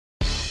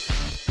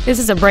This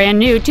is a brand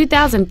new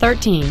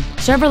 2013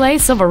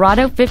 Chevrolet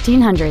Silverado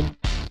 1500.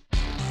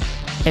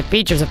 It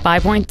features a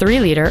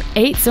 5.3-liter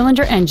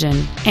 8-cylinder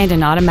engine and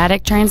an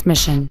automatic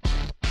transmission.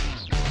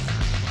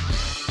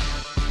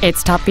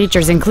 Its top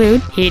features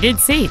include heated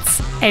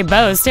seats, a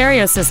Bose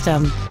stereo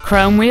system,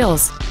 chrome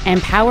wheels,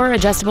 and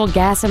power-adjustable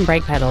gas and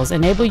brake pedals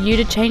enable you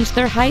to change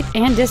their height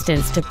and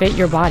distance to fit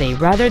your body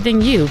rather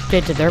than you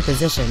fit to their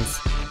positions.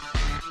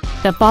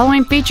 The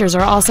following features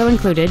are also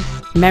included: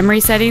 memory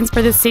settings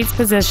for the seat's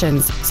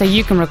positions so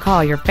you can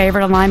recall your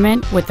favorite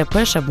alignment with the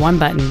push of one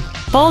button,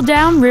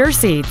 fold-down rear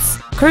seats,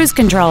 cruise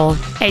control,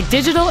 a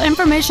digital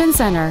information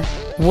center,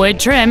 wood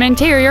trim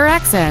interior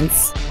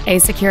accents, a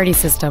security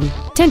system,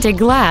 tinted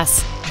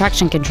glass,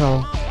 traction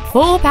control,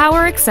 full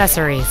power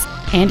accessories,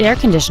 and air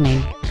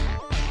conditioning.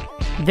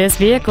 This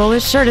vehicle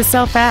is sure to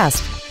sell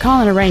fast.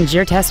 Call and arrange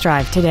your test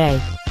drive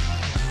today.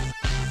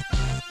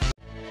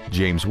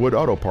 James Wood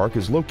Auto Park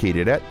is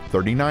located at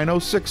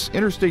 3906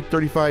 Interstate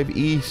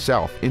 35E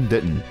South in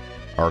Denton.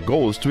 Our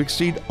goal is to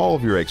exceed all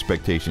of your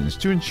expectations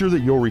to ensure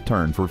that you'll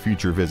return for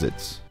future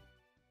visits.